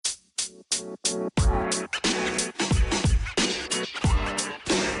All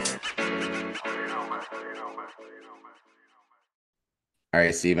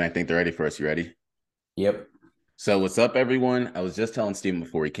right, Steven, I think they're ready for us. You ready? Yep. So, what's up, everyone? I was just telling Steven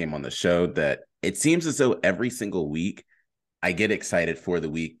before he came on the show that it seems as though every single week I get excited for the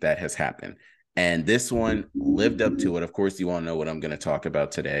week that has happened. And this one lived up to it. Of course, you all know what I'm going to talk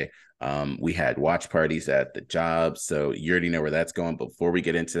about today. We had watch parties at the job, so you already know where that's going. But before we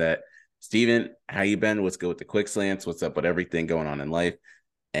get into that, Steven, how you been? What's good with the quick slants? What's up with everything going on in life?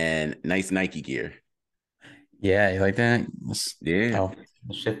 And nice Nike gear. Yeah, you like that? Yeah. Oh,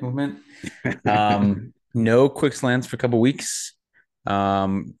 the shift movement. No quick slants for a couple weeks.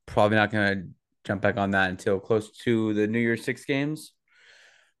 Probably not gonna jump back on that until close to the New Year's Six games.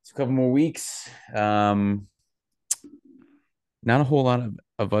 It's a couple more weeks. Not a whole lot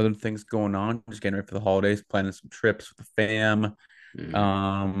of other things going on. Just getting ready for the holidays, planning some trips with the fam. Mhm.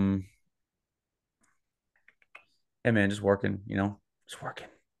 Um, hey man, just working, just working,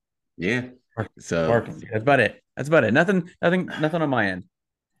 Yeah. working, So working. That's about it. That's about it. Nothing on my end.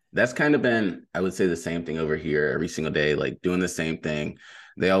 that's kind of been, I would say, the same thing over here every single day, like doing the same thing.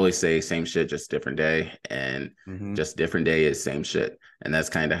 They always say same shit, just different day. And Mm-hmm. just different day is same shit. And that's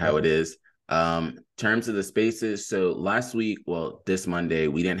kind of how Yep. it is. Terms of the spaces. So last week, well, this Monday,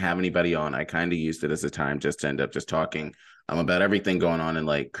 we didn't have anybody on. I kind of used it as a time just to end up just talking about everything going on in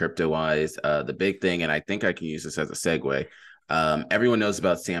like crypto wise. The big thing, and I think I can use this as a segue. Everyone knows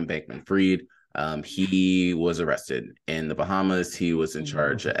about Sam Bankman Fried. He was arrested in the Bahamas. He was in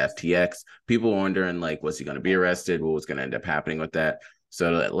charge of FTX. People wondering, like, was he going to be arrested? What was going to end up happening with that? So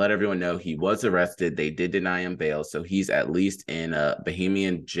to let everyone know, he was arrested. They did deny him bail. So he's at least in a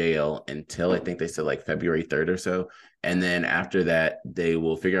Bahamian jail until I think they said like February 3rd or so. And then after that, they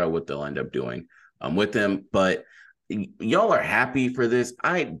will figure out what they'll end up doing with him. But y'all are happy for this.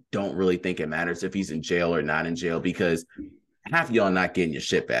 I don't really think it matters if he's in jail or not in jail because half of y'all not getting your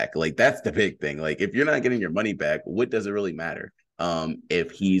shit back. Like that's the big thing. Like if you're not getting your money back, what does it really matter?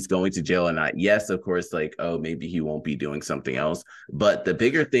 If he's going to jail or not. Yes, of course, like, oh, maybe he won't be doing something else. But the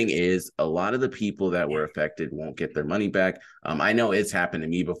bigger thing is a lot of the people that were affected won't get their money back. I know it's happened to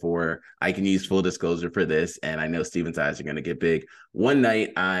me before. I can use full disclosure for this, and I know Steven's eyes are gonna get big. One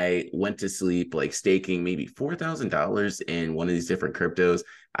night I went to sleep like staking maybe $4,000 in one of these different cryptos.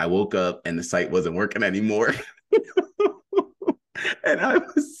 I woke up and the site wasn't working anymore. And I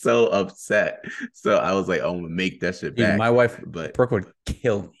was so upset. So I was like, oh, I'm gonna make that shit Dude, back. my wife, But Brooke would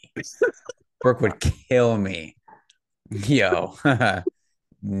kill me. Brooke would kill me. Yo. but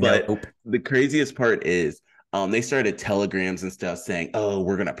Nope. the craziest part is they started telegrams and stuff saying, oh,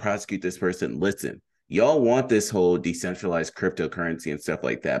 we're gonna prosecute this person. Listen, y'all want this whole decentralized cryptocurrency and stuff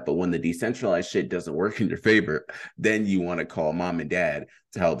like that. But when the decentralized shit doesn't work in your favor, then you want to call mom and dad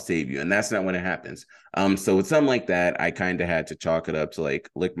to help save you. And that's not when it happens. So with something like that, I kind of had to chalk it up to like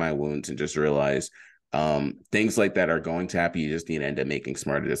lick my wounds and just realize things like that are going to happen. You just need to end up making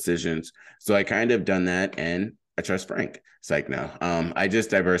smarter decisions. So I kind of done that and I trust Frank. It's like, no, I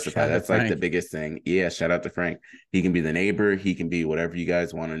just diversify. Shout out to That's like the Frank. biggest thing. Yeah, shout out to Frank. He can be the neighbor, he can be whatever you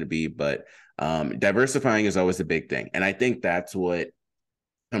guys want him to be, but diversifying is always a big thing. And I think that's what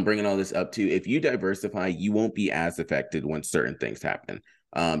I'm bringing all this up to. If you diversify, you won't be as affected when certain things happen.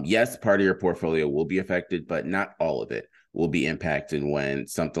 Yes, part of your portfolio will be affected, but not all of it will be impacted when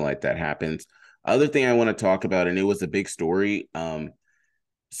something like that happens. Other thing I want to talk about, and it was a big story.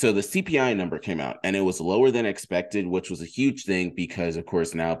 So the CPI number came out and it was lower than expected, which was a huge thing because, of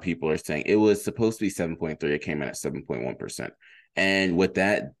course, now people are saying it was supposed to be 7.3. It came in at 7.1%. And with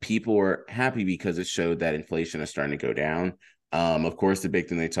that, people were happy because it showed that inflation is starting to go down. Of course, the big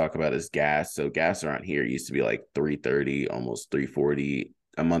thing they talk about is gas. So gas around here used to be like 330, almost 340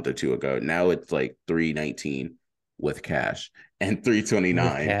 a month or two ago. Now it's like 319 with cash and With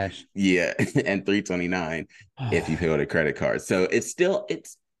 329. cash. Yeah, and 329 if you pay with a credit card. So it's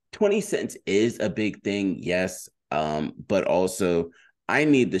 20 cents is a big thing, yes. But also I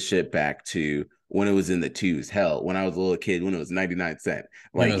need the shit back to when it was in the twos. Hell, when I was a little kid, when it was 99 cent.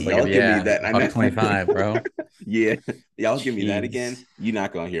 When it Like was like, y'all give me yeah, that. I buck know. 25, bro. Yeah, y'all give me that again. Jeez. You're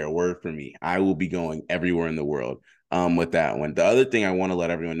not gonna hear a word from me. I will be going everywhere in the world. With that one. The other thing I want to let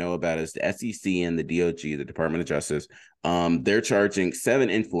everyone know about is the SEC and the DOJ, the Department of Justice. They're charging 7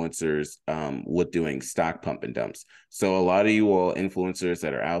 influencers with doing stock pump and dumps. So a lot of you all influencers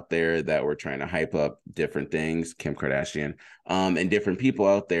that are out there that were trying to hype up different things, Kim Kardashian, and different people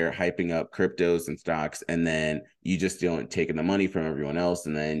out there hyping up cryptos and stocks, and then you just don't taking the money from everyone else,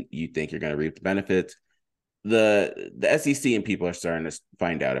 and then you think you're going to reap the benefits. The SEC and people are starting to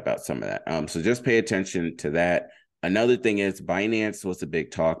find out about some of that. So just pay attention to that. Another thing is Binance was a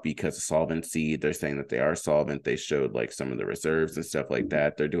big talk because of solvency. They're saying that they are solvent. They showed like some of the reserves and stuff like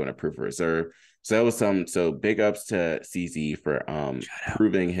that. They're doing a proof of reserve. So that was some. So big ups to CZ for Shout out.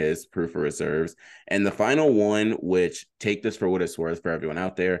 proving his proof of reserves. And the final one, which take this for what it's worth for everyone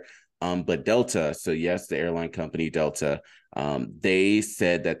out there, but Delta. So yes, the airline company Delta. They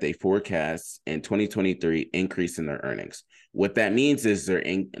said that they forecast in 2023 increase in their earnings. What that means is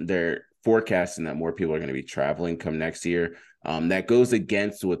they're forecasting that more people are going to be traveling come next year. That goes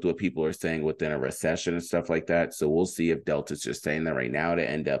against what people are saying within a recession and stuff like that. So we'll see if Delta's just saying that right now to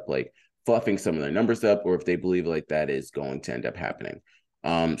end up like fluffing some of their numbers up, or if they believe like that is going to end up happening.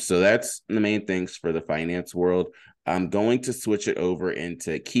 So that's the main things for the finance world. I'm going to switch it over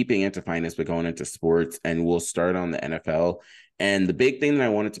into keeping into finance, but going into sports, and we'll start on the NFL. And the big thing that I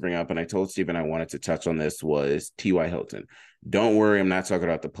wanted to bring up, and I told Steven I wanted to touch on this, was T.Y. Hilton. Don't worry, I'm not talking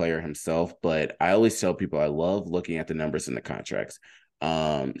about the player himself, but I always tell people I love looking at the numbers in the contracts.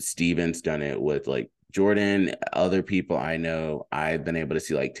 Steven's done it with like Jordan, other people I know. I've been able to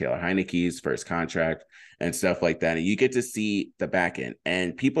see like Taylor Heineke's first contract and stuff like that. And you get to see the back end.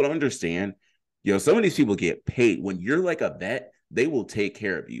 And people don't understand, some of these people get paid. When you're like a vet, they will take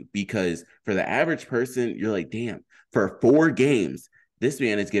care of you, because for the average person, you're like, damn, for 4 games, this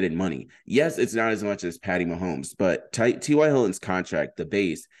man is getting money. Yes, it's not as much as Patty Mahomes, but T.Y. Hilton's contract, the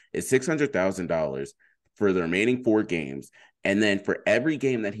base, is $600,000 for the remaining 4 games. And then for every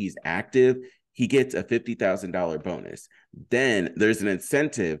game that he's active, he gets a $50,000 bonus. Then there's an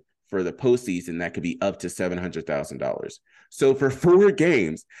incentive for the postseason that could be up to $700,000. So for 4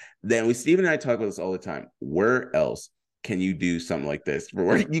 games, then Steven and I talk about this all the time. Where else can you do something like this?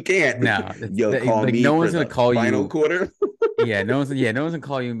 You can't. No, Call like me no for one's gonna the call final you. quarter. No one's gonna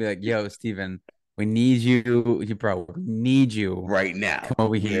call you and be like, "Yo, Steven, we need you, bro. We need you Right to come now. over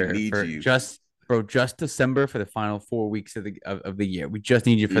We here need for you. just December for the final 4 weeks of the year. We just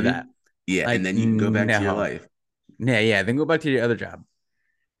need you for Mm-hmm. that." Yeah, and Like, then you can go back to your no, life. yeah. Then go back to your other job.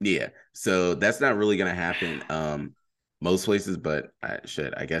 Yeah, so that's not really gonna happen most places, but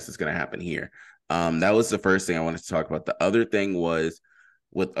I guess it's gonna happen here. That was the first thing I wanted to talk about. The other thing was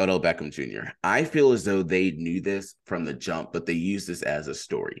with Odell Beckham Jr. I feel as though they knew this from the jump, but they used this as a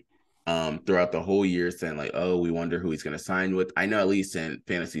story throughout the whole year, saying like, oh, we wonder who he's gonna sign with. I know at least in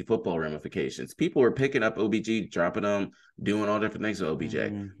fantasy football ramifications, people were picking up OBG, dropping them, doing all different things with OBJ.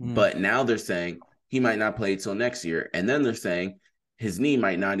 Mm-hmm. But now they're saying he might not play till next year, and then they're saying his knee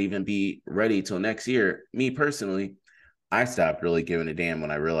might not even be ready till next year. Me personally, I stopped really giving a damn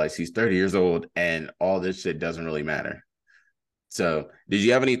when I realized he's 30 years old and all this shit doesn't really matter. So, did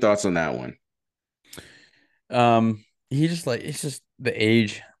you have any thoughts on that one? He just like it's just the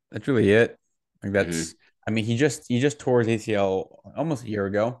age. That's really it. Like Mm-hmm. that's. I mean, he just tore his ACL almost a year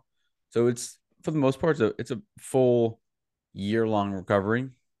ago, so it's for the most part it's a full year-long recovery.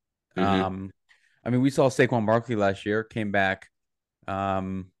 Mm-hmm. Um, I mean, we saw Saquon Barkley last year came back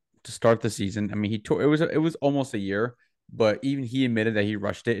to start the season. I mean, he tore it was almost a year, but even he admitted that he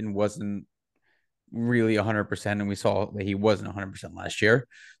rushed it and wasn't really 100%, and we saw that he wasn't 100% last year.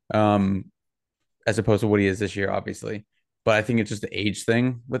 Um, as opposed to what he is this year, obviously. But I think it's just the age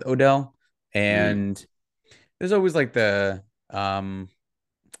thing with Odell. Mm-hmm. And there's always like the I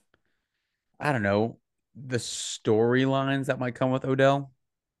don't know, the storylines that might come with Odell.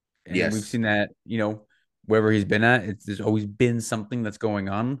 And we've Yes. seen that, wherever he's been at, there's always been something that's going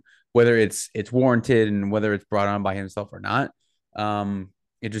on, whether it's warranted and whether it's brought on by himself or not. Um,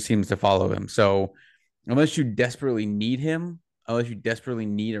 it just seems to follow him. So unless you desperately need him, unless you desperately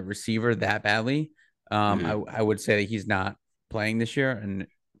need a receiver that badly, I Mm-hmm. I would say that he's not playing this year, and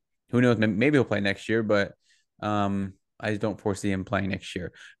who knows, maybe he'll play next year, but I just don't foresee him playing next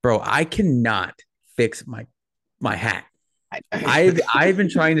year, bro. I cannot fix my hat. I've been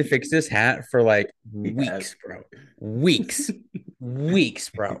trying to fix this hat for like Yes. weeks, bro. Weeks, weeks,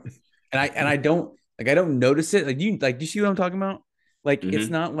 bro. And I don't notice it. Do you see what I'm talking about? Like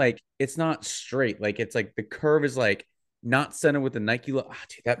Mm-hmm. it's not straight. Like it's like the curve is like not centered with the Nike look.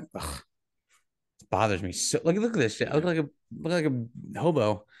 Dude, that bothers me so. Look at this shit. I Yeah. look like a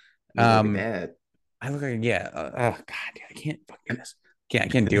hobo. You look like a Um, dad. I look like yeah. Oh god, dude, I can't fucking do this. I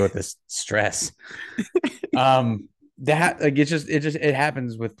can't deal with this stress. Um, that like it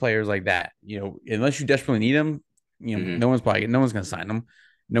happens with players like that. Unless you desperately need them, Mm-hmm. no one's gonna sign them.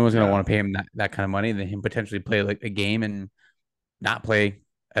 No one's gonna want No. to pay him that kind of money. Then him potentially play like a game and not play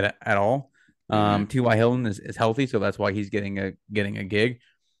at all. Mm-hmm. T.Y. Hilton is healthy, so that's why he's getting a gig.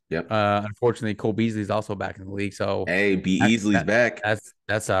 Yep. Unfortunately, Cole Beasley's also back in the league, so Hey, be that Easley's that back.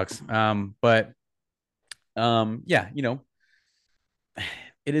 that sucks. But yeah,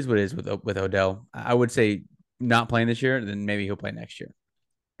 it is what it is with Odell. I would say not playing this year, then maybe he'll play next year.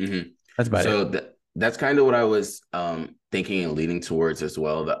 Mm-hmm. That's about it. So that's kind of what I was thinking and leaning towards as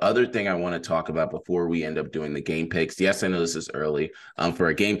well. The other thing I want to talk about before we end up doing the game picks. Yes, I know this is early for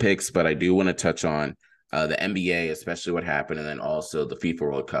our game picks, but I do want to touch on the NBA, especially what happened, and then also the FIFA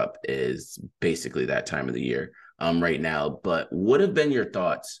World Cup is basically that time of the year right now. But what have been your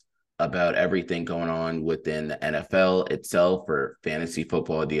thoughts about everything going on within the NFL itself or fantasy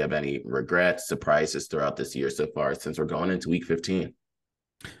football? Do you have any regrets, surprises throughout this year so far since we're going into week 15?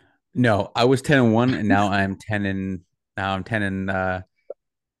 No, I was 10-1, and now I'm 10-3, 10-4,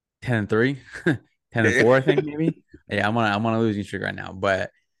 I think maybe. Yeah, I'm on a losing streak right now,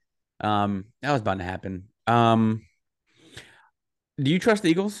 but that was bound to happen. Do you trust the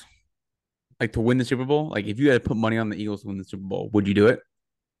Eagles like to win the Super Bowl? Like if you had to put money on the Eagles to win the Super Bowl, would you do it?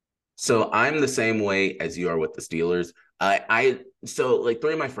 So I'm the same way as you are with the Steelers. So like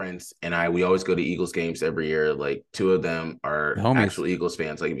three of my friends and we always go to Eagles games every year. Like two of them The are homies. actual Eagles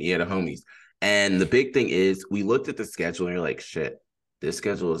fans, like yeah, the homies. And the big thing is we looked at the schedule and you're like, shit, this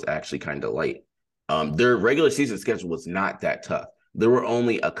schedule is actually kind of light. Their regular season schedule was not that tough. There were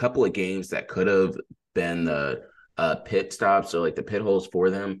only a couple of games that could have been the pit stops or like the pit holes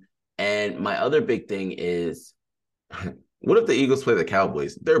for them. And my other big thing is what if the Eagles play the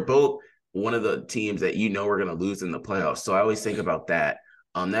Cowboys? They're both one of the teams that are going to lose in the playoffs. So I always think about that.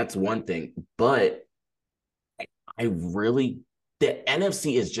 That's one thing. But I really the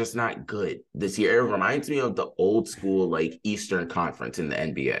NFC is just not good this year. It reminds me of the old school like Eastern Conference in the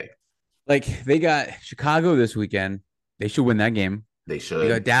NBA. Like they got Chicago this weekend. They should win that game. They They got should,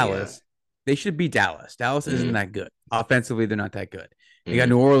 yeah. Dallas. They should beat Dallas. Dallas isn't Mm-hmm. that good. Offensively, they're not that good. They got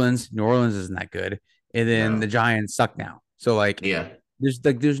New Mm-hmm. Orleans. New Orleans isn't that good. And then the No, Giants suck now. So like yeah.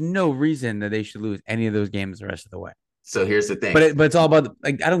 there's no reason that they should lose any of those games the rest of the way. So here's the But thing. it's all about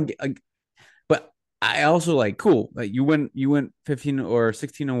like I don't get like but I also like cool. Like you went 15 or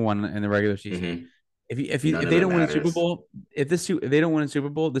 16-1 in the regular season. Mm-hmm. If None of they it don't win a Super matters. Bowl, if they don't win a Super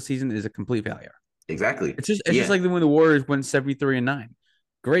Bowl, the season is a complete failure. Exactly. It's just Yeah. like when the Warriors went 73-9.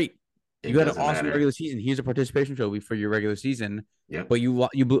 Great. It You had an doesn't awesome matter. regular season. Here's a participation trophy for your regular season, Yep. but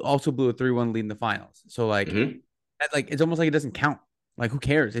also blew a 3-1 lead in the finals. So Mm-hmm. it's almost like it doesn't count. Like who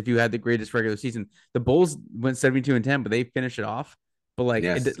cares if you had the greatest regular season? The Bulls went 72-10, but they finished it off. But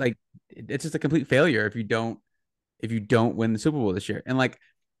Yes. it's just a complete failure if you don't win the Super Bowl this year. And like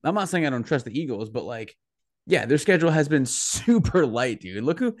I'm not saying I don't trust the Eagles, but like yeah, their schedule has been super light, dude.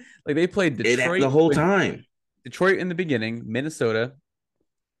 Look who like they played It the whole time. Detroit in the beginning, Minnesota,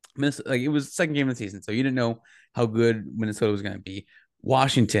 like it was the second game of the season, so you didn't know how good Minnesota was going to be.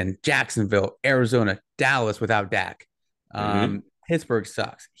 Washington, Jacksonville, Arizona, Dallas without Dak. Mm-hmm. Pittsburgh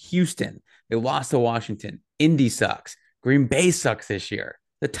sucks. Houston, they lost to Washington. Indy sucks. Green Bay sucks this year.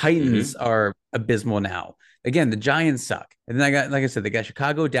 The Titans Mm-hmm. are abysmal now. Again, the Giants suck. And then like I said, they got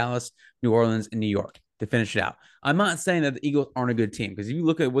Chicago, Dallas, New Orleans, and New York to finish it out. I'm not saying that the Eagles aren't a good team because if you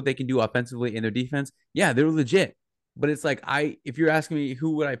look at what they can do offensively in their defense, yeah, they're legit. But it's like if you're asking me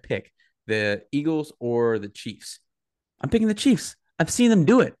who would I pick, the Eagles or the Chiefs? I'm picking the Chiefs. I've seen them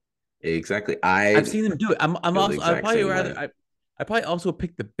do it. Exactly. I've I seen them do it. I'm feel the also I exact probably same rather way. I probably also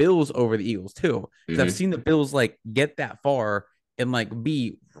pick the Bills over the Eagles too because I've Mm-hmm. seen the Bills like get that far and like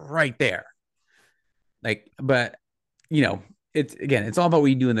be right there. Like, but it's all about what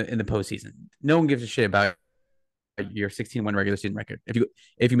you do in the postseason. No one gives a shit about your 16-1 regular season record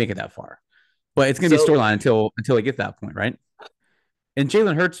if you make it that far. But it's gonna be So storyline until it gets that point, right? And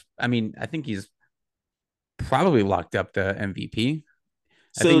Jalen Hurts, I mean, I think he's probably locked up the MVP.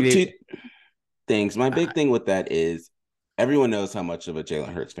 I think so they, two things. My uh, big thing with that is everyone knows how much of a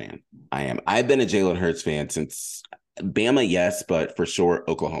Jalen Hurts fan I am. I've been a Jalen Hurts fan since Bama, yes, but for sure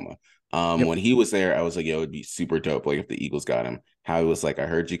Oklahoma. yep. When he was there, I was like, yo, it'd be super dope. Like if the Eagles got him, how he was like, I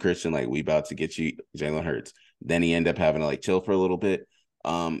heard you, Christian. Like we about to get you, Jalen Hurts. Then he ended up having to like chill for a little bit.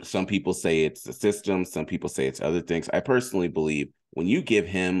 Some people say it's the system. Some people say it's other things. I personally believe when you give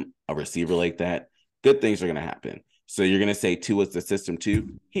him a receiver like that, good things are going to happen. So you're going to say two is the system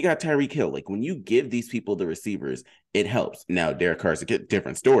too. He got Tyreek Hill. Like when you give these people the receivers, it helps. Now Derek Carr's a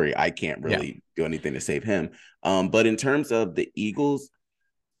different story. I can't Yeah. really do anything to save him. But in terms of the Eagles,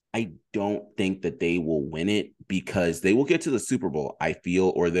 I don't think that they will win it because they will get to the Super Bowl, I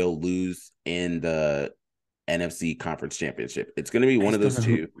feel, or they'll lose in the NFC Conference Championship. It's going to be I one of just don't those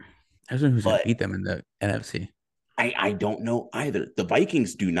know who two, I just don't know who's gonna but beat them in the NFC. I don't know either. The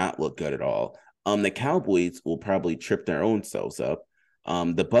Vikings do not look good at all. The Cowboys will probably trip their own selves up.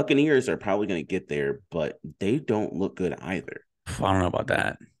 The Buccaneers are probably going to get there, but they don't look good either. I don't know about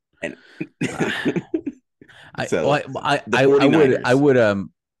that. And Uh, I well, so I the I I would I 49ers. would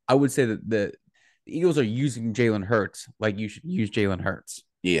I would say that the the Eagles are using Jalen Hurts like you should use Jalen Hurts.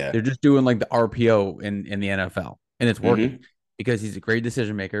 Yeah. They're just doing like the RPO in the NFL, and it's working Mm-hmm. because he's a great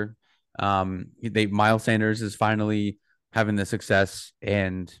decision maker. They Miles Sanders is finally having the success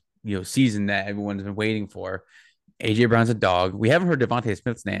and season that everyone's been waiting for. AJ Brown's a dog. We haven't heard Devontae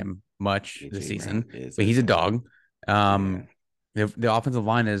Smith's name much this AJ Brown season, is but a he's a dog. dog. Yeah. The offensive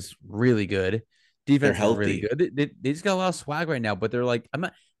line is really good. They're Defense is really healthy. good. They just got a lot of swag right now, but they're like, and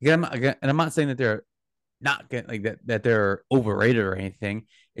I'm not saying that they're not get like that they're overrated or anything.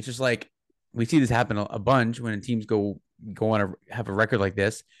 It's just like we see this happen a bunch when teams go on have a record like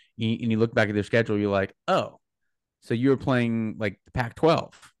this, and you look back at their schedule, you're like, oh, so you were playing like the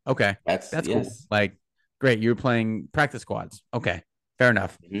Pac-12. Okay, That's that's cool. yes. Like, great, you're playing practice squads. Okay, fair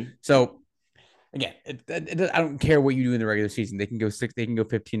enough. Mm-hmm. So again, I don't care what you do in the regular season. They can go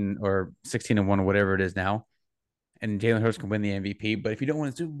 15 or 16-1 or whatever it is now, and Jalen Hurts can win the MVP. But if you don't win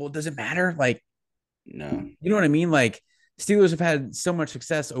the Super Bowl, does it matter? Like, No. you know what I mean? Like, Steelers have had so much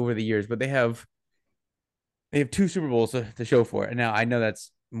success over the years, but they have two Super Bowls to show for it. And now I know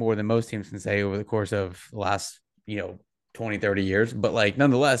that's more than most teams can say over the course of the last 20, 30 years, but like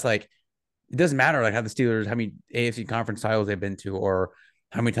nonetheless, like it doesn't matter like how many AFC conference titles they've been to, or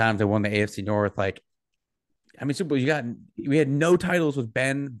how many times they won the AFC North. Like, how many Super Bowls you got? We had no titles with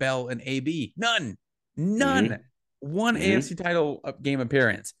Ben, Bell, and AB. None. Mm-hmm. One Mm-hmm. AFC title game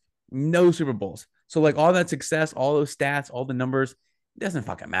appearance. No Super Bowls. So like all that success, all those stats, all the numbers, it doesn't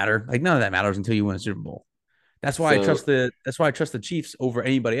fucking matter. Like none of that matters until you win a Super Bowl. So That's why I trust the Chiefs over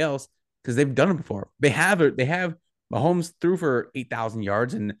anybody else, because they've done it before. They have Mahomes threw for 8,000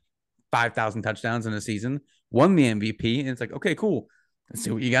 yards and 5,000 touchdowns in a season, won the MVP, and it's like, okay, cool. Let's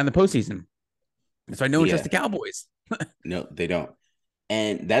see what you got in the postseason. So I know it's just yeah, the Cowboys. no, they don't.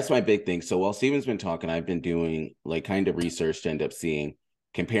 And that's my big thing. So while Steven's been talking, I've been doing like kind of research to end up seeing,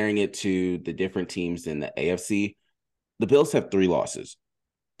 comparing it to the different teams in the AFC. The Bills have 3 losses.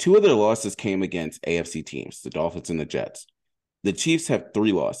 2 of their losses came against AFC teams, the Dolphins and the Jets. The Chiefs have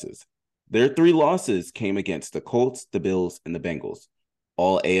 3 losses. Their 3 losses came against the Colts, the Bills, and the Bengals,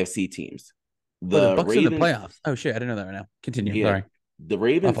 all AFC teams. Oh, the The Bucks are in the Ravens, playoffs. Oh shit, I didn't know that right now. Continue. yeah, Sorry. the My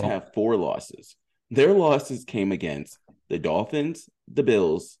Ravens fault. have 4 losses. Their losses came against the Dolphins, the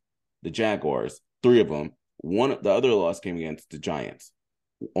Bills, the Jaguars, 3 of them. The other loss came against the Giants.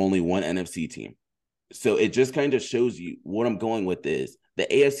 Only one NFC team. So it just kind of shows you what I'm going with is the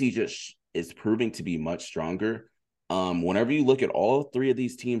AFC just is proving to be much stronger. Whenever you look at all 3 of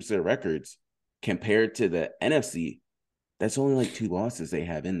these teams, their records compared to the NFC, that's only like 2 losses they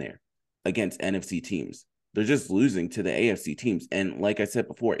have in there against NFC teams. They're just losing to the AFC teams. And like I said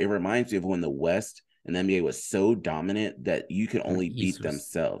before, it reminds me of when the West and the NBA was so dominant that you could And only the East beat was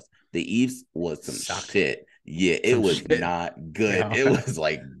themselves. The East was some sucked. shit. Yeah, it Some was shit. not good. Yeah. It was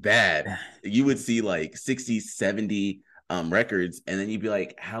like bad. You would see like 60, 70 records, and then you'd be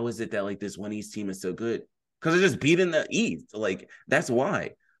like, how is it that like this one East team is so good? Because they're just beating the East. Like, that's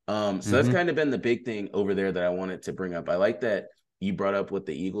why. So that's Mm-hmm. kind of been the big thing over there that I wanted to bring up. I like that you brought up with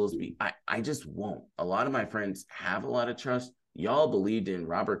the Eagles. I just won't. A lot of my friends have a lot of trust. Y'all believed in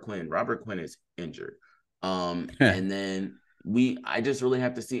Robert Quinn. Robert Quinn is injured. And then I just really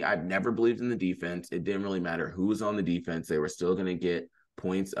have to see. I've never believed in the defense. It didn't really matter who was on the defense. They were still going to get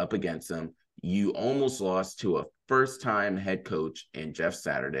points up against them. You almost lost to a first-time head coach in Jeff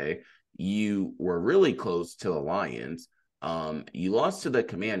Saturday. You were really close to the Lions. You lost to the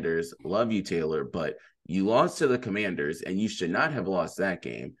Commanders. Love you, Taylor, but you lost to the Commanders, and you should not have lost that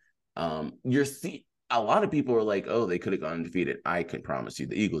game. A lot of people are like, oh, they could have gone undefeated. I can promise you,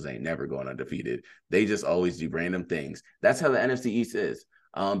 the Eagles ain't never going undefeated. They just always do random things. That's how the NFC East is.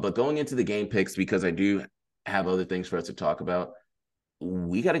 But going into the game picks, because I do have other things for us to talk about,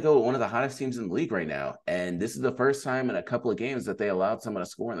 we got to go with one of the hottest teams in the league right now. And this is the first time in a couple of games that they allowed someone to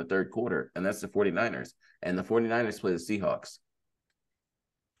score in the third quarter, and that's the 49ers. And the 49ers play the Seahawks.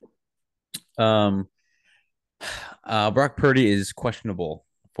 Um, Brock Purdy is questionable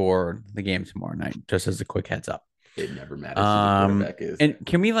for the game tomorrow night, just as a quick heads up. It never matters who the quarterback is. And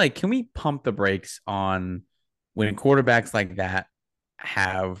can we pump the brakes on when quarterbacks like that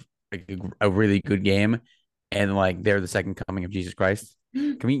have a really good game and like they're the second coming of Jesus Christ?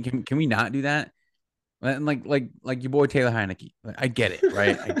 Can we not do that? And like your boy Taylor Heineke. Like, I get it,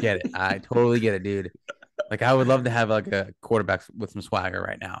 right? I get it. I totally get it, dude. Like I would love to have like a quarterback with some swagger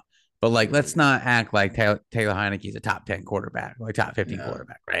right now. But like, let's not act like Taylor Heineke is a top 10 quarterback, like top 15 No,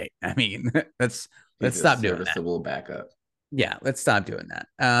 quarterback, right? I mean, let's he's a stop doing that. serviceable backup. Yeah, let's stop doing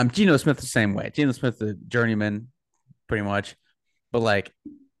that. Geno Smith the same way. Geno Smith the journeyman, pretty much. But like,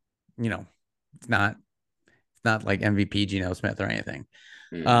 you know, it's not like MVP Geno Smith or anything.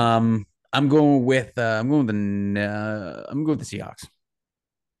 Mm. Um, I'm going with the Seahawks.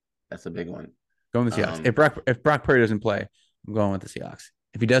 That's a big one. Going with the Seahawks. Um, If Brock Purdy doesn't play, I'm going with the Seahawks.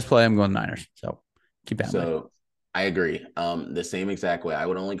 If he does play, I'm going Niners. So keep that in mind. so I agree. The same exact way. I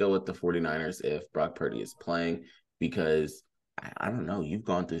would only go with the 49ers if Brock Purdy is playing because I don't know. You've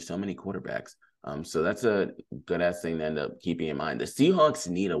gone through so many quarterbacks. So that's a good ass thing to end up keeping in mind. The Seahawks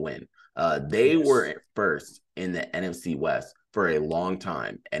need a win. They Yes. were first in the NFC West for a long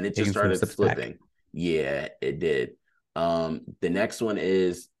time, and it just Taking some started steps back. slipping. Yeah, it did. The next one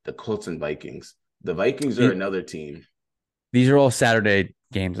is the Colts and Vikings. The Vikings are another team. These are all Saturday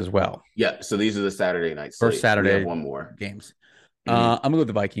games as well. Yeah, so these are the Saturday night First slate. We have Saturday one more. games. Mhm. I'm gonna go with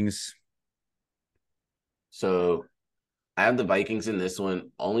the Vikings. So I have the Vikings in this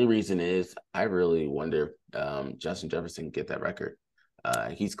one. Only reason is I really wonder Justin Jefferson can get that record.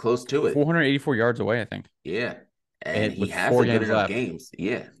 He's close to it. 484 yards away, I think. Yeah. And And he with has four a good games enough left. games.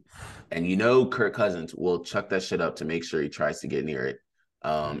 Yeah. And you know Kirk Cousins will chuck that shit up to make sure he tries to get near it.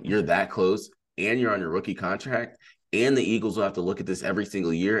 You're that close and you're on your rookie contract. And the Eagles will have to look at this every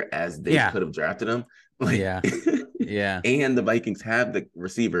single year as they Yeah. could have drafted him. Like Yeah. Yeah. and the Vikings have the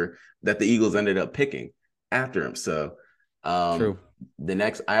receiver that the Eagles ended up picking after him. So True. the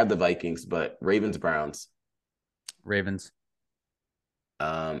next I have the Vikings, but Ravens Browns. Ravens.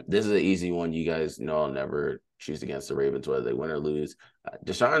 This is an easy one. You guys know I'll never choose against the Ravens, whether they win or lose.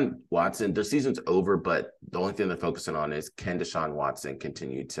 Deshaun Watson, their season's over, but the only thing they're focusing on is can Deshaun Watson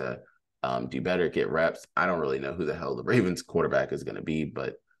continue to do better, get reps? I don't really know who the hell the Ravens quarterback is going to be,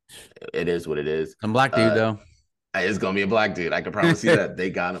 but it is what it is. Some black dude though. It's going to be a black dude. I can promise you that. They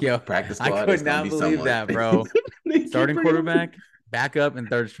got him. Yo, Practice I squad. It's could going to not be believe someone. that, bro. Starting quarterback, backup, and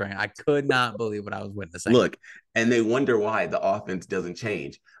third string. I could not believe what I was witnessing. Look, and they wonder why the offense doesn't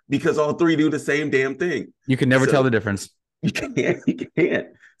change because all three do the same damn thing. You can never tell the difference. You can't. You can't.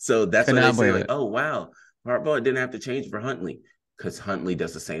 So that's Could why they not say, believe like, it. oh, wow, Harbaugh didn't have to change for Huntley because Huntley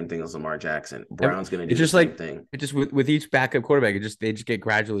does the same thing as Lamar Jackson. Brown's going to do It's the just same like thing. it just with each backup quarterback, they just get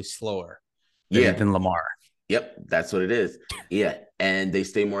gradually slower Yeah. than Lamar. Yep. That's what it is. Yeah. And they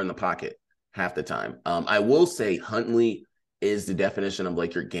stay more in the pocket half the time. I will say Huntley is the definition of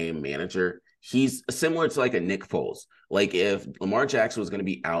like your game manager. He's similar to like a Nick Foles. Like if Lamar Jackson was going to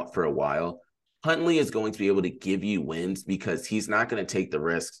be out for a while, Huntley is going to be able to give you wins because he's not going to take the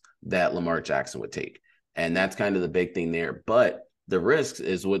risks that Lamar Jackson would take. And that's kind of the big thing there. But the risks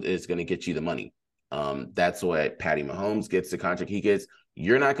is what is going to get you the money. That's what Patty Mahomes gets, the contract he gets.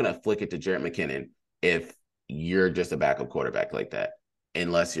 You're not going to flick it to Jarrett McKinnon if you're just a backup quarterback like that,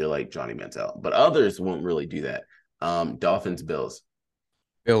 unless you're like Johnny Manziel. But others won't really do that. Dolphins, Bills.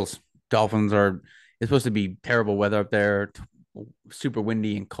 Bills, Dolphins are. It's supposed to be terrible weather up there, super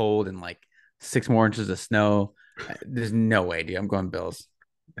windy and cold, and like 6 more inches of snow. There's no way, dude. I'm going Bills.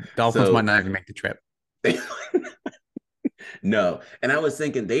 Dolphins might not even make the trip. No. And I was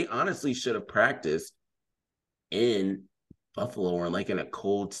thinking they honestly should have practiced in Buffalo or like in a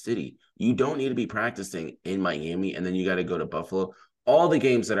cold city. You don't need to be practicing in Miami and then you got to go to Buffalo. All the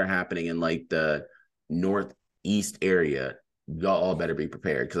games that are happening in like the northeast area, y'all all better be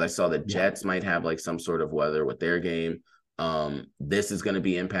prepared because I saw the Jets might have like some sort of weather with their game. This is going to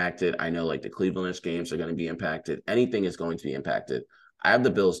be impacted. I know like the Clevelandish games are going to be impacted. Anything is going to be impacted. I have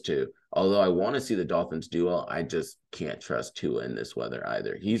the Bills too. Although I want to see the Dolphins do well, I just can't trust Tua in this weather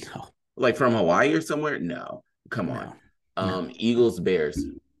either. He's like from Hawaii or somewhere. No, come on. No. Eagles, Bears.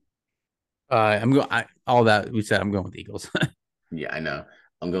 I'm going. All that we said, I'm going with the Eagles. Yeah, I know.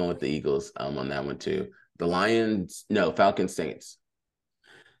 I'm going with the Eagles on that one too. The Lions, no, Falcons, Saints.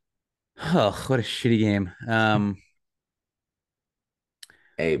 Oh, what a shitty game.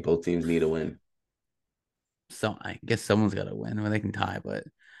 Hey, both teams need a win. So I guess someone's got to win or they can tie, but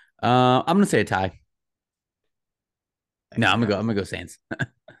I'm gonna say a tie. No, I'm gonna go Saints.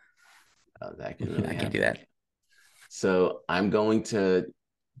 That can really I can't happen. do that. So I'm going to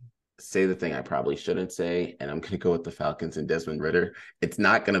say the thing I probably shouldn't say, and I'm going to go with the Falcons and Desmond Ritter. It's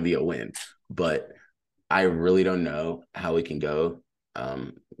not going to be a win, but I really don't know how it can go.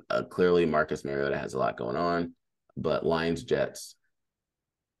 Clearly, Marcus Mariota has a lot going on, but Lions, Jets.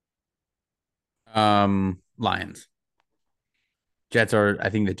 Lions. Jets are. I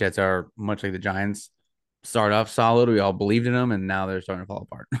think the Jets are much like the Giants. Start off solid. We all believed in them, and now they're starting to fall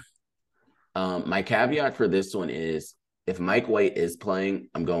apart. My caveat for this one is if Mike White is playing,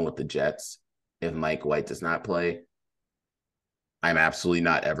 I'm going with the Jets. If Mike White does not play, I'm absolutely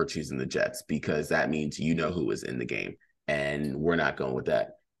not ever choosing the Jets because that means you know who is in the game, and we're not going with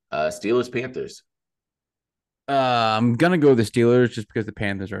that. Steelers, Panthers. I'm gonna go with the Steelers just because the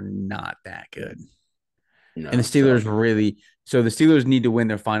Panthers are not that good. And the No, Steelers so really so the Steelers need to win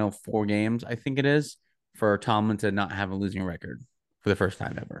their final 4 games, I think it is, for Tomlin to not have a losing record for the first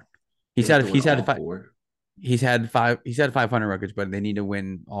time ever. they He's have had to win he's had all five four. he's had 500 records, but they need to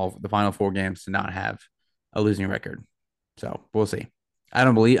win all the final 4 games to not have a losing record. So we'll see. I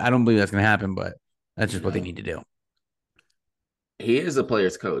don't believe that's gonna happen, but that's just what they No, need to do. he is a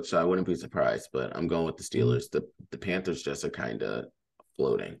player's coach, so I wouldn't be surprised. But I'm going with the Mhm. Steelers. The Panthers just are kind of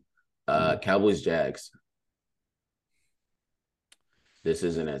floating. Mhm. Cowboys Jags. This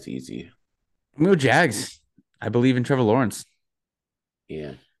isn't as easy. I'm gonna go Jags. I believe in Trevor Lawrence.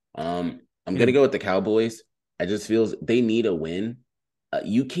 Yeah. I'm gonna Yeah. go with the Cowboys. I just feels they need a win.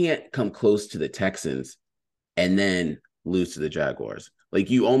 You can't come close to the Texans and then lose to the Jaguars. Like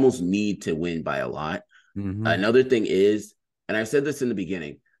you almost need to win by a lot. Mm-hmm. Another thing is, and I've said this in the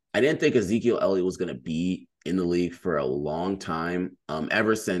beginning, I didn't think Ezekiel Elliott was going to be in the league for a long time.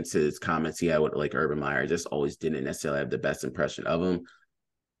 Ever since his comments he had with like Urban Meyer, I just always didn't necessarily have the best impression of him.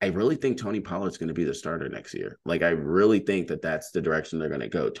 I really think Tony Pollard's going to be the starter next year. Like I really think that that's the direction they're going to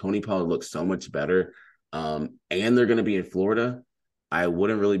go. Tony Pollard looks so much better, and they're going to be in Florida. I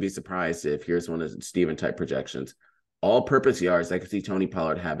wouldn't really be surprised if here's one of Steven type projections. All-purpose yards, I could see Tony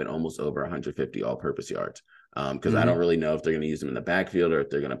Pollard having almost over 150 all-purpose yards. Because I don't Mm-hmm. really know if they're going to use him in the backfield or if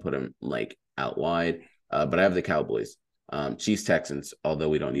they're going to put him like out wide. But I have the Cowboys, Chiefs, Texans. Although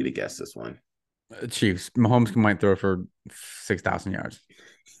we don't need to guess this one. Chiefs. Mahomes might throw for 6,000 yards.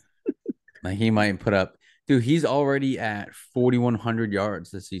 Like he might put up, dude. He's already at 4,100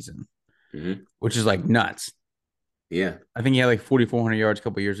 yards this season, Mm-hmm. which is like nuts. Yeah, I think he had like 4,400 yards a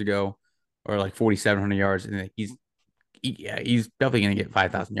couple years ago, or like 4,700 yards, and yeah, he's definitely gonna get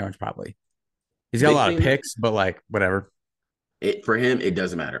 5,000 yards probably. He's got a big lot of thing. picks, but like whatever. It for him, it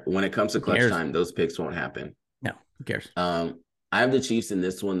doesn't matter. When it comes to Who clutch cares? time, those picks won't happen. No, who cares? I have the Chiefs in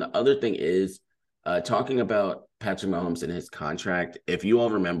this one. The other thing is talking about Patrick Mahomes and his contract. If you all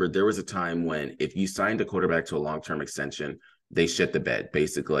remember, there was a time when if you signed a quarterback to a long-term extension, they shit the bed.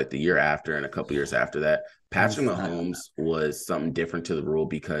 Basically, like the year after and a couple years after that, Patrick Oof. Mahomes was something different to the rule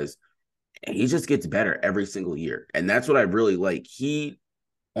because he just gets better every single year, and that's what I really like. He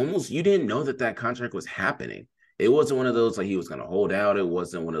almost you didn't know that that contract was happening. It wasn't one of those like he was going to hold out. It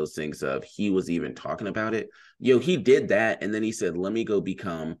wasn't one of those things of he was even talking about it. He did that, and then he said, "Let me go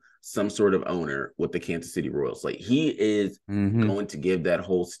become some sort of owner with the Kansas City Royals." Like he is Mm-hmm. going to give that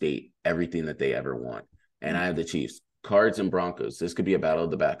whole state everything that they ever want. And I have the Chiefs, Cards, and Broncos. This could be a battle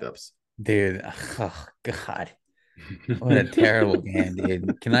of the backups. Dude, oh God, what a terrible game, dude.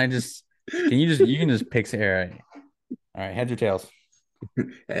 You can just pick here. All right, heads or tails?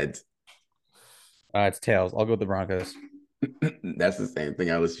 Heads. It's tails. I'll go with the Broncos. That's the same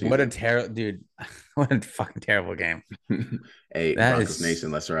thing I was What a choosing. terrible dude. What a fucking terrible game. Hey, That Broncos is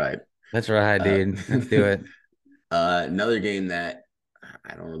Nation, let's ride. that's right, Uh, dude. Let's do it. another game that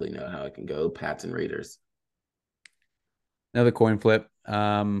I don't really know how it can go. Pats and Raiders. Another coin flip.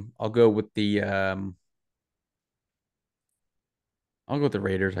 I'll go with the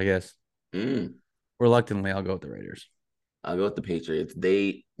Raiders, I guess. Mm, Reluctantly, I'll go with the Raiders. I'll go with the Patriots.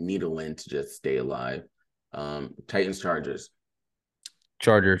 They need a win to just stay alive. Titans Chargers.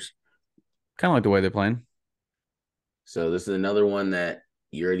 Chargers. Kind of like the way they're playing. So this is another one that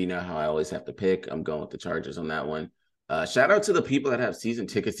you already know how I always have to pick. I'm going with the Chargers on that one. Shout out to the people that have season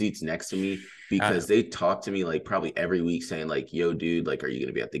ticket seats next to me because Uh, they talk to me like probably every week saying like, "Yo, dude, like, are you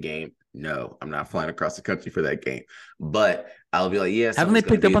gonna be at the game?" No, I'm not flying across the country for that game, but I'll be like, "Yeah, haven't they someone's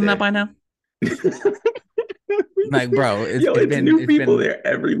gonna picked up be on that there." by now? Like, bro, Yo, it's new people there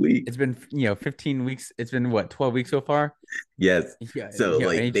every week. it's been 15 weeks. It's been what, 12 weeks so far? Yes. Yeah, So any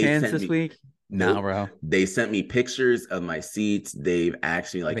like they chance sent this me week? Nah, nope. bro. They sent me pictures of my seats. They've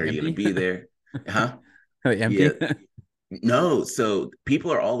asked me Are like, they "Are you gonna empty? be there?" Huh? Are they Yeah. empty? No. So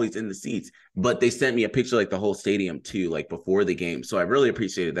people are always in the seats, but they sent me a picture like the whole stadium too, like before the game. So I really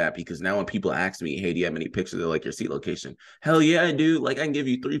appreciated that because now when people ask me, "Hey, do you have any pictures of like your seat location?" Hell yeah, I do. Like I can give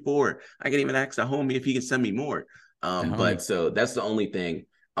you 3, 4. I can even ask the homie if he can send me more. The But homie. so that's the only thing.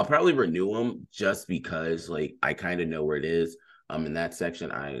 I'll probably renew them just because like I kind of know where it is. In that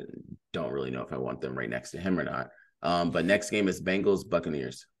section, I don't really know if I want them right next to him or not. But next game is Bengals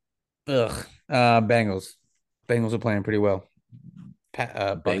Buccaneers. Ugh. Bengals. Bengals are playing pretty well. Bucks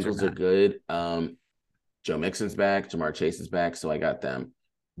are Bengals are not. good. Joe Mixon's back, Jamar Chase is back, so I got them.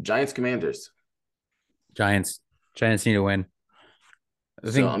 Giants Commanders. Giants. Giants need to win. I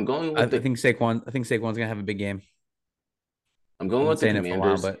So think. I'm going I, with I the think Saquon. I think Saquon's gonna have a big game. I'm going I've been with the saying it for a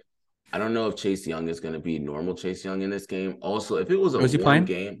while, Commanders. but I don't know if Chase Young is going to be normal Chase Young in this game. Also, if it was a was he one playing?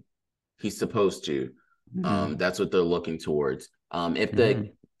 game, he's supposed to. Mm-hmm. That's what they're looking towards. If the Mm-hmm.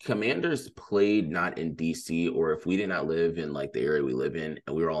 Commanders played not in DC, or if we did not live in like the area we live in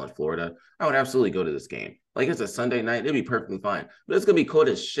and we were all in Florida, I would absolutely go to this game. Like it's a Sunday night, it'd be perfectly fine. But it's gonna be cold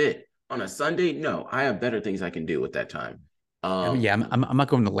as shit on a Sunday. No, I have better things I can do with that time. I mean, yeah, Um, I'm not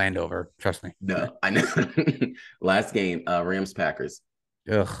going to Landover. Trust me. no, I know. Last game, Rams Packers.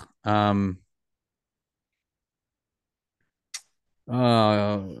 Ugh. Uh,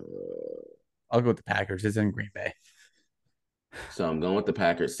 I'll go with the Packers. It's in Green Bay. So I'm going with the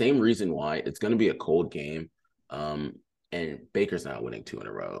Packers. Same reason why it's going to be a cold game. Um, and Baker's not winning two in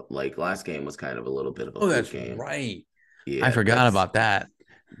a row. Like last game was kind of a little bit of a Oh, fluke that's game. right. I Yeah, forgot about that.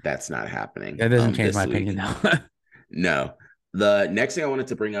 that's not happening. That doesn't change This my week. opinion though. No. The next thing I wanted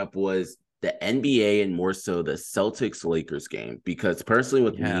to bring up was the NBA and more so the Celtics Lakers game because personally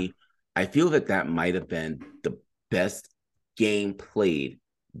with Yeah. me, I feel that that might have been the best game played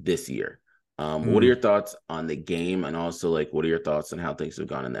this year. What are your thoughts on the game, and also like what are your thoughts on how things have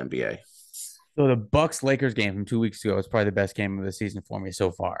gone in the NBA? So the Bucks Lakers game from 2 weeks ago is probably the best game of the season for me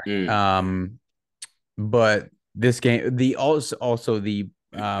so far. Mm. But this game, the also the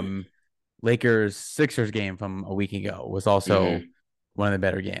Lakers Sixers game from a week ago was also Mm-hmm. one of the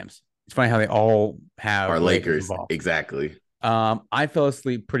better games. It's funny how they all have Our Lakers Lakers, involved. exactly. I fell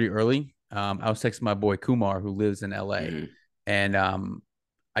asleep pretty early. I was texting my boy Kumar who lives in LA, Mm-hmm. and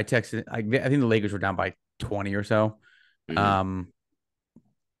I texted. I think the Lakers were down by 20 or so. Mm-hmm. Um,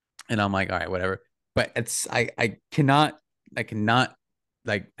 and I'm like, all right, whatever. But I cannot I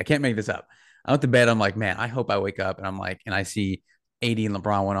can't make this up. I went to bed. I'm like, man, I hope I wake up and I'm like, and I see AD and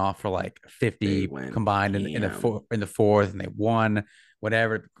LeBron went off for like They 50 went combined ham. in the fourth, and they won,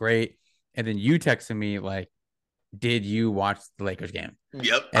 whatever, great. And then you texted me like, did you watch the Lakers game?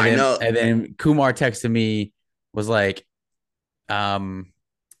 Yep, And I then know. and then Kumar texted me, was like, um,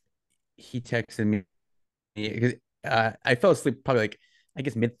 he texted me because I fell asleep probably like I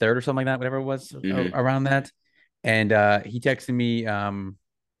guess mid third or something like that, whatever it was Mm-hmm. around that. And he texted me,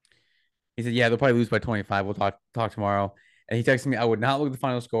 he said, "Yeah, they'll probably lose by 25. We'll talk tomorrow." And he texted me, "I would not look at the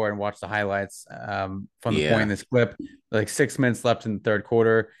final score and watch the highlights from the point in Yeah. this clip. Like 6 minutes left in the third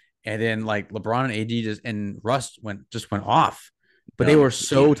quarter, and then like LeBron and AD and Russ went off, but they were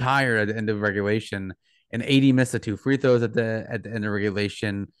so Yeah. tired at the end of regulation. And AD missed the two free throws at the end of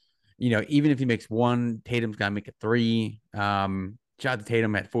regulation. You know, even if he makes one, Tatum's got to make it three. Shout out to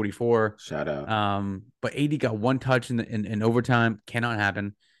Tatum at 44. Shout out. But AD got one touch in overtime. Cannot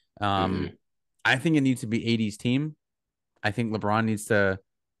happen. Um, Mm-hmm. I think it needs to be AD's team. I think LeBron needs to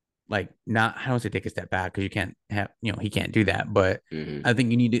like not I don't want to say take a step back because you can't have he can't do that. But Mm-hmm. I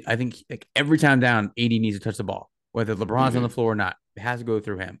think you need to I think like every time down, AD needs to touch the ball, whether LeBron's on the Mm-hmm. floor or not. It has to go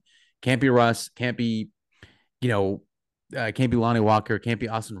through him. Can't be Russ, can't be, you know, can't be Lonnie Walker, can't be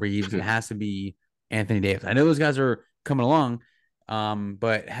Austin Reeves. It has to be Anthony Davis. I know those guys are coming along,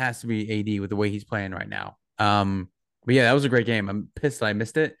 but it has to be AD with the way he's playing right now. But yeah, that was a great game. I'm pissed that I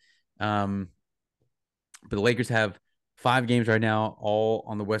missed it. Um, but the Lakers have 5 games right now, all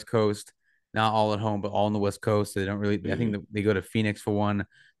on the West Coast, not all at home, but all on the West Coast. So they don't really. I Mm-hmm. think they go to Phoenix for one,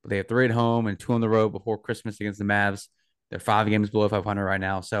 but they have 3 at home and 2 on the road before Christmas against the Mavs. They're 5 games below 500 right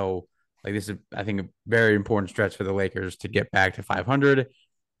now. So like this is, I think, a very important stretch for the Lakers to get back to 500.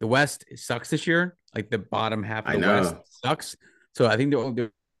 The West sucks this year. Like the bottom half of I the West know. sucks. So I think they're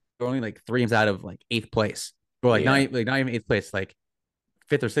only like 3 games out of like eighth place, or like Yeah. not even eighth place, like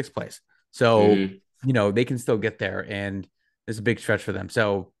fifth or sixth place. So Mm-hmm. they can still get there, and it's a big stretch for them.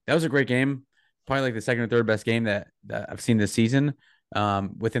 So that was a great game, probably like the second or third best game that I've seen this season.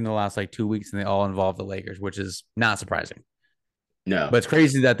 Within the last like 2 weeks, and they all involve the Lakers, which is not surprising. No. But it's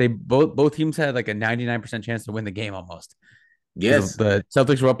crazy that they both teams had like a 99% chance to win the game almost because Yes. the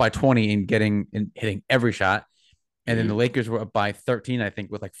Celtics were up by 20 and hitting every shot, and then the Mm-hmm. Lakers were up by 13, I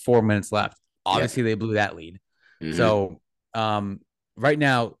think, with like 4 minutes left. Yep. Obviously, they blew that lead. Mm-hmm. So right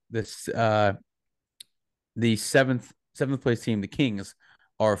now, the seventh place team, the Kings,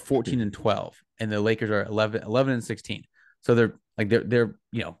 are 14 and 12, and the Lakers are 11 and 16. So they're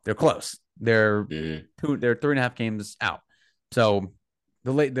close. Mm-hmm. They're 3.5 games out. So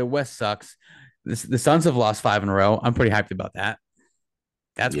the West sucks. The Suns have lost 5 in a row. I'm pretty hyped about that.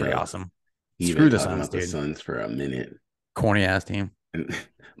 That's pretty Yo, awesome. you've been Screw the talking Suns, about the dude. Suns for a minute. Corny ass team. And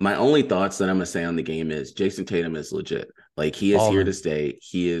my only thoughts that I'm gonna say on the game is Jason Tatum is legit. Like he is All of here to them. stay.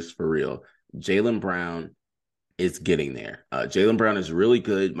 He is for real. Jaylen Brown is getting there. Jaylen Brown is really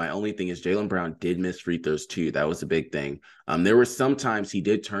good. My only thing is Jaylen Brown did miss free throws too. That was a big thing. There were some times he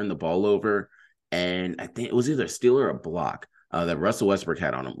did turn the ball over, and I think it was either a steal or a block that Russell Westbrook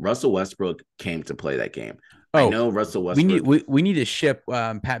had on him. Russell Westbrook came to play that game. I Oh, know Russell we need Westbrook. we need to ship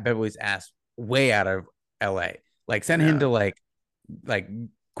Pat Beverly's ass way out of LA. Like send him No, to like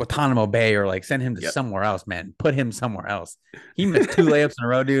Guantanamo Bay or like send him to Yep. somewhere else, man. Put him somewhere else. He missed 2 layups in a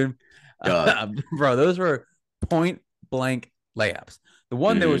row, dude. Dog. Bro, those were point blank layups. The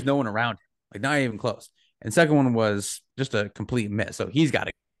one, there was Mhm. no one around him, like not even close. And the second one was just a complete miss. So he's got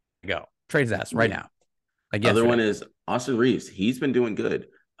to go. Trade his ass right Yeah. now, like Other one yesterday. is Austin Reeves. He's been doing good.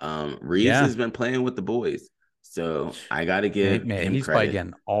 Reeves Yeah. has been playing with the boys. So I got to give Man, him he's probably credit.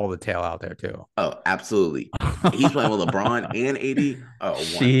 getting all the tail out there too. Oh, absolutely. He's playing with LeBron and AD. Oh,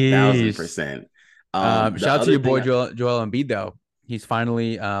 Sheesh. 1000%. The Shout out to other your thing, boy Joel Embiid though. He's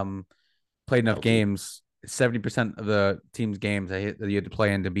finally played enough LG. games. 70% of the team's games that you had to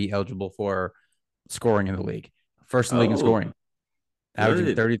play in to be eligible for scoring in the league. First in the league in Oh, scoring, averaging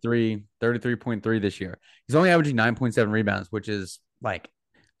good. 33.3 this year. He's only averaging 9.7 rebounds, which is like,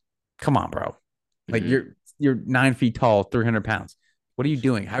 come on, bro. Like Hmm. you're 9 feet tall, 300 pounds. What are you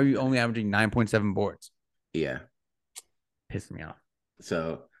doing? How are you only averaging 9.7 boards? Yeah. Pissing me off.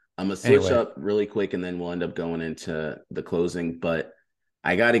 So I'm gonna switch Anyway, up really quick and then we'll end up going into the closing. But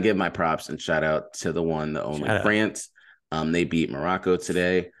I got to give my props and shout out to the one, the only shout out. France. They beat Morocco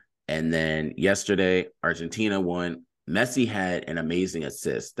today. And then yesterday, Argentina won. Messi had an amazing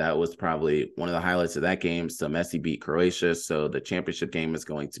assist. That was probably one of the highlights of that game. So Messi beat Croatia. So the championship game is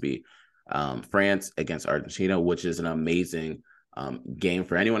going to be France against Argentina, which is an amazing game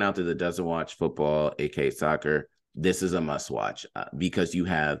for anyone out there that doesn't watch football, aka soccer. This is a must watch because you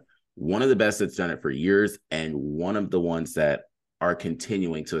have one of the best that's done it for years and one of the ones that are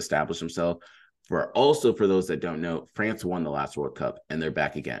continuing to establish himself. For those that don't know, France won the last World Cup and they're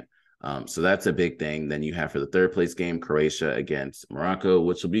back again. So that's a big thing. Then you have for the third place game, Croatia against Morocco,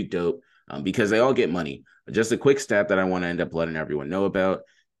 which will be dope because they all get money. Just a quick stat that I want to end up letting everyone know about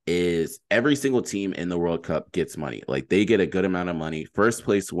is every single team in the World Cup gets money. Like they get a good amount of money. First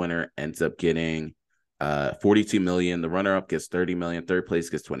place winner ends up getting 42 million. The runner up gets 30 million. Third place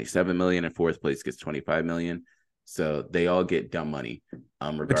gets 27 million, and fourth place gets 25 million. So they all get dumb money, The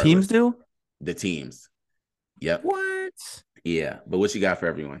teams regardless. do? The teams. Yep. What? Yeah. But what you got for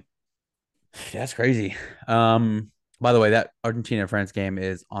everyone? That's crazy. By the way, that Argentina France game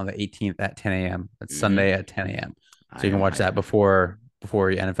is on the 18th at 10 a.m. It's Mm-hmm. Sunday at 10 a.m. So I you can am watch that hype. before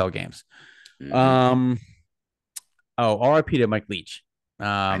your NFL games. Mm-hmm. Um, oh, RIP to Mike Leach.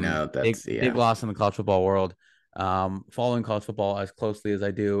 I know Big that's big yeah. loss in the college football world. Following college football as closely as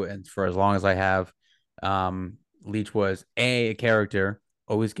I do, and for as long as I have, Leach was a character.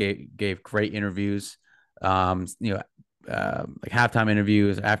 Always gave great interviews. You know, like halftime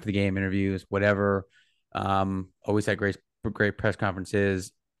interviews, after the game interviews, whatever. Always had great press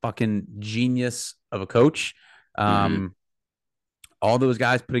conferences. Fucking genius of a coach. Mm-hmm. Um, all those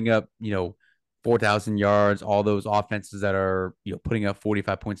guys putting up, 4,000 yards, all those offenses that are, putting up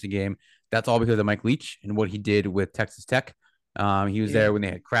 45 points a game. That's all because of Mike Leach and what he did with Texas Tech. He was Yeah. there when they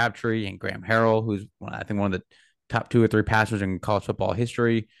had Crabtree and Graham Harrell, who's I think one of the top 2 or 3 passers in college football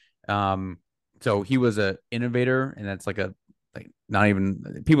history. Um, so he was an innovator, and that's like not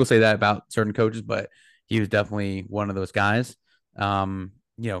even people say that about certain coaches, but he was definitely one of those guys.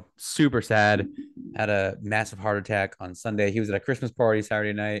 Super sad. Had a massive heart attack on Sunday. He was at a Christmas party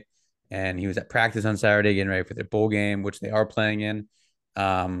Saturday night, and he was at practice on Saturday getting ready for their bowl game, which they are playing in.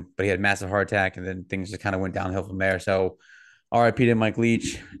 But he had a massive heart attack, and then things just kind of went downhill from there. So, RIP to Mike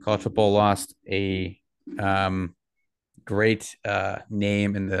Leach. College football lost a great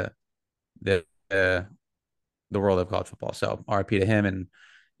name in the uh, the world of college football. So, RIP to him, and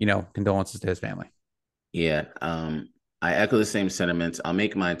condolences to his family. Yeah. I echo the same sentiments. I'll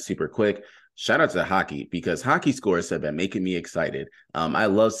make mine super quick. Shout out to hockey because hockey scores have been making me excited. I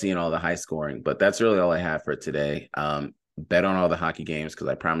love seeing all the high scoring, but that's really all I have for today. Bet on all the hockey games because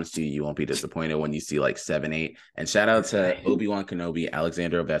I promise you won't be disappointed when you see like 7-8. And shout out to Obi-Wan Kenobi,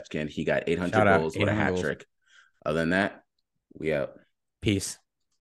 Alexander Ovechkin. He got 800 Shout out goals with a 800 hat goals. trick. Other than that, we out. Peace.